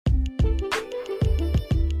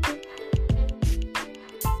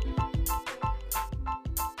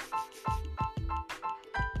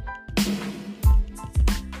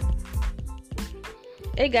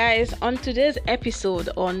Hey guys, on today's episode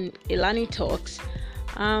on Ilani Talks,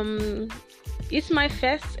 it's my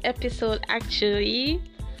first episode actually.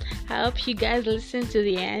 I hope you guys listen to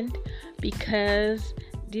the end because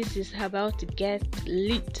this is about to get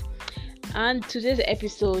lit. And today's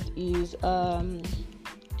episode is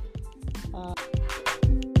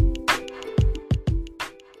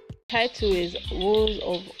title is Woes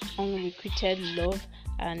of Unrequited Love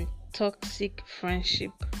and Toxic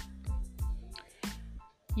Friendship.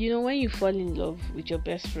 You know, when you fall in love with your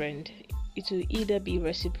best friend, it will either be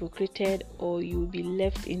reciprocated or you will be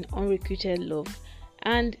left in unrequited love,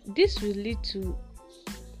 and this will lead to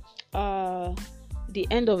the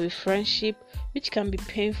end of a friendship, which can be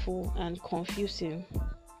painful and confusing.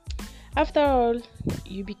 After all,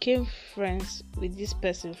 you became friends with this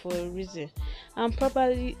person for a reason and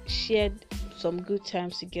probably shared some good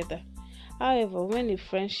times together. However, when a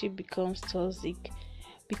friendship becomes toxic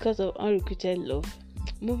because of unrequited love,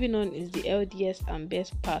 moving on is the healthiest and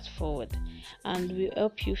best path forward and will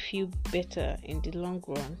help you feel better in the long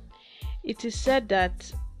run. It is said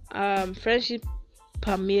that friendship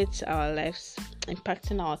permeates our lives,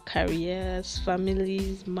 impacting our careers,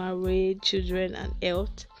 families, marriage, children, and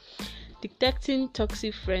health. Detecting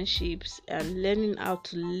toxic friendships and learning how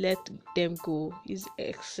to let them go is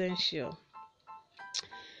essential.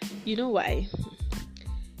 You know why?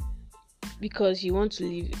 Because you want to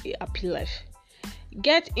live a happy life.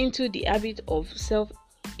 Get into the habit of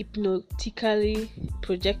self-hypnotically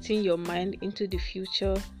projecting your mind into the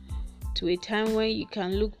future to a time when you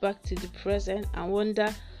can look back to the present and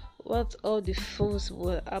wonder what all the fuss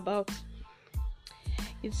were about.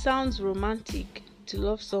 It sounds romantic to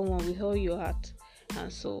love someone with all your heart and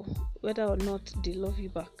soul, whether or not they love you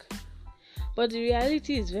back. But the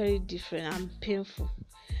reality is very different and painful.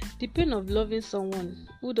 The pain of loving someone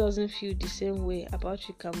who doesn't feel the same way about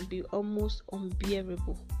you can be almost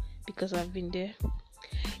unbearable, because I've been there.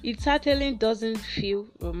 It certainly doesn't feel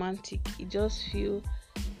romantic, it just feels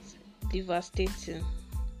devastating.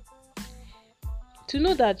 To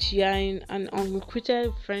know that you are in an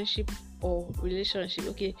unrequited friendship or relationship,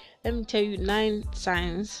 okay, let me tell you 9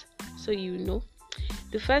 signs so you know.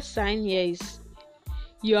 The first sign here is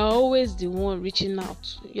you are always the one reaching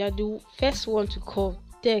out. You are the first one to call,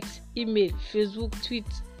 text, email, Facebook, tweet,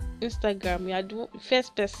 Instagram. You are the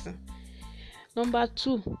first person. Number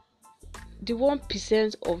 2, the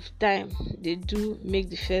 1% of time they do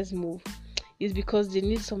make the first move is because they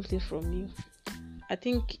need something from you. I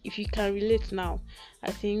think if you can relate now,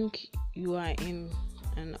 I think you are in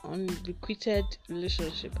an unrequited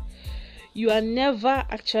relationship. You are never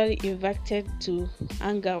actually invited to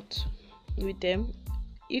hang out with them.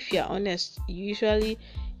 If you are honest, you usually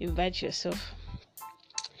invite yourself.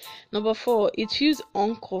 Number 4, it feels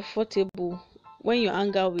uncomfortable when you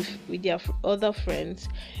hang out with your other friends.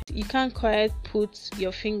 You can't quite put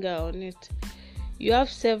your finger on it. You have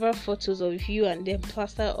several photos of you and them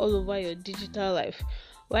plastered all over your digital life,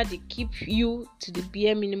 where they keep you to the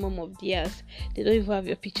bare minimum of theirs. They don't even have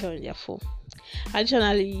your picture on their phone.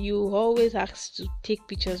 Additionally, you always ask to take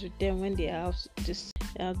pictures with them when they have this.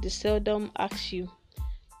 They seldom ask you.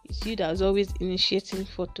 It's you that's always initiating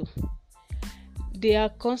photo. They are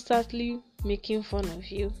constantly making fun of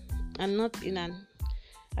you, and not in an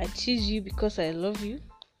 "I tease you because I love you"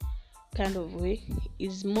 kind of way.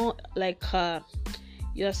 It's more like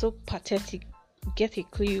you are so pathetic, get a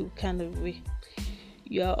clue kind of way.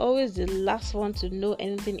 You are always the last one to know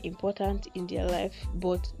anything important in their life,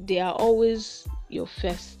 but they are always your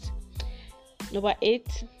first. Number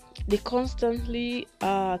 8, they constantly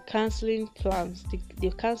canceling plans.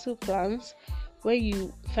 They cancel plans. When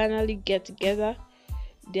you finally get together,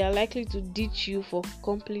 they are likely to ditch you for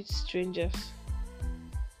complete strangers.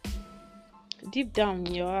 Deep down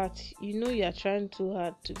in your heart, you know you are trying too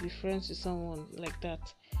hard to be friends with someone like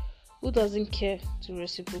that, who doesn't care to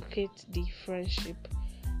reciprocate the friendship.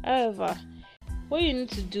 However, what you need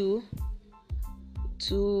to do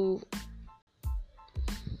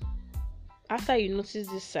after you notice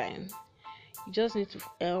this sign, you just need to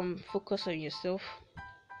focus on yourself.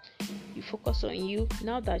 You focus on you.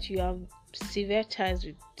 Now that you have severe ties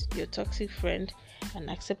with your toxic friend and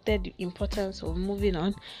accepted the importance of moving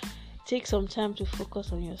on, take some time to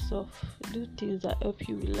focus on yourself. Do things that help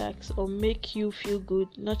you relax or make you feel good.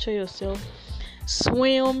 Nurture yourself.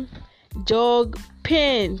 Swim, jog,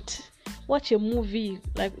 paint, watch a movie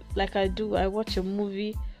like I do. I watch a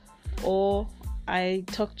movie or I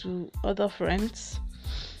talk to other friends.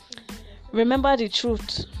 Remember the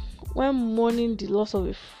truth. When mourning the loss of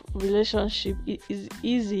a relationship, it is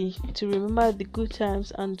easy to remember the good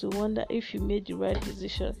times and to wonder if you made the right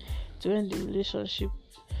decision to end the relationship.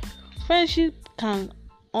 Friendship can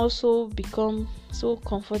also become so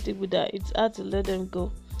comfortable that it's hard to let them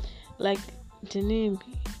go. Like the name,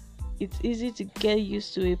 it's easy to get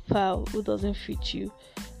used to a pal who doesn't fit you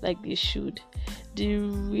like they should. The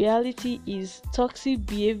reality is toxic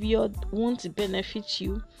behavior won't benefit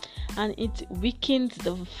you, and it weakens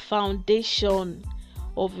the foundation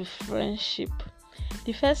of a friendship.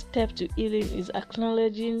 The first step to healing is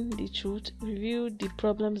acknowledging the truth, review the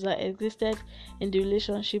problems that existed in the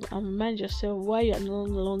relationship, and remind yourself why you are no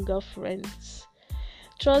longer friends.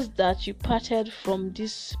 Trust that you parted from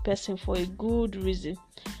this person for a good reason.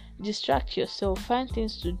 Distract yourself, find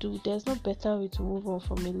things to do. There's no better way to move on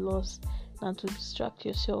from a loss than to distract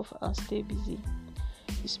yourself and stay busy.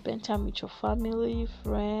 You spend time with your family,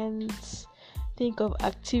 friends, think of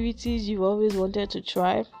activities you've always wanted to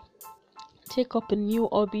try. Take up a new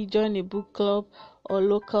hobby, join a book club or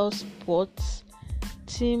local sports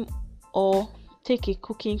team, or take a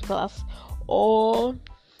cooking class, or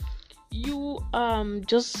you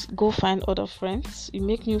just go find other friends. You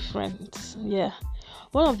make new friends. Yeah.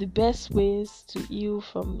 One of the best ways to heal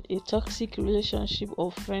from a toxic relationship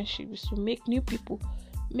or friendship is to make new people.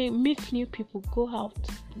 Meet new people. Go out.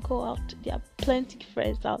 There are plenty of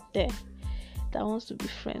friends out there that wants to be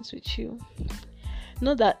friends with you.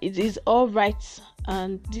 Know that it is all right,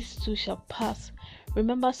 and this too shall pass.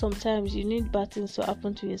 Remember, sometimes you need bad things to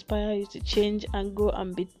happen to inspire you to change and grow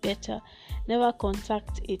and be better. Never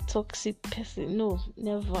contact a toxic person. No,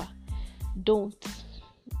 never. Don't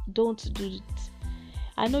do it.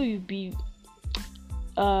 I know you'll be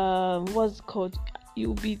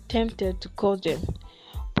you'll be tempted to call them,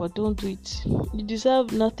 but don't do it. You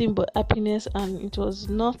deserve nothing but happiness, and it was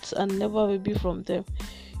not and never will be from them.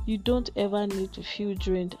 You don't ever need to feel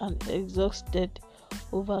drained and exhausted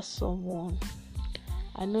over someone.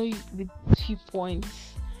 I know with 2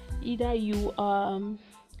 points, either you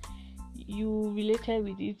related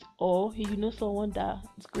with it, or you know someone that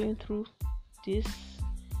is going through this.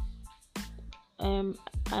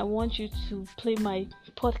 I want you to play my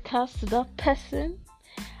podcast to that person,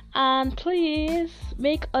 and please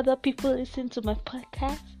make other people listen to my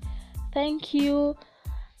podcast. Thank you.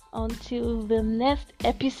 Until the next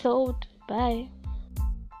episode. Bye.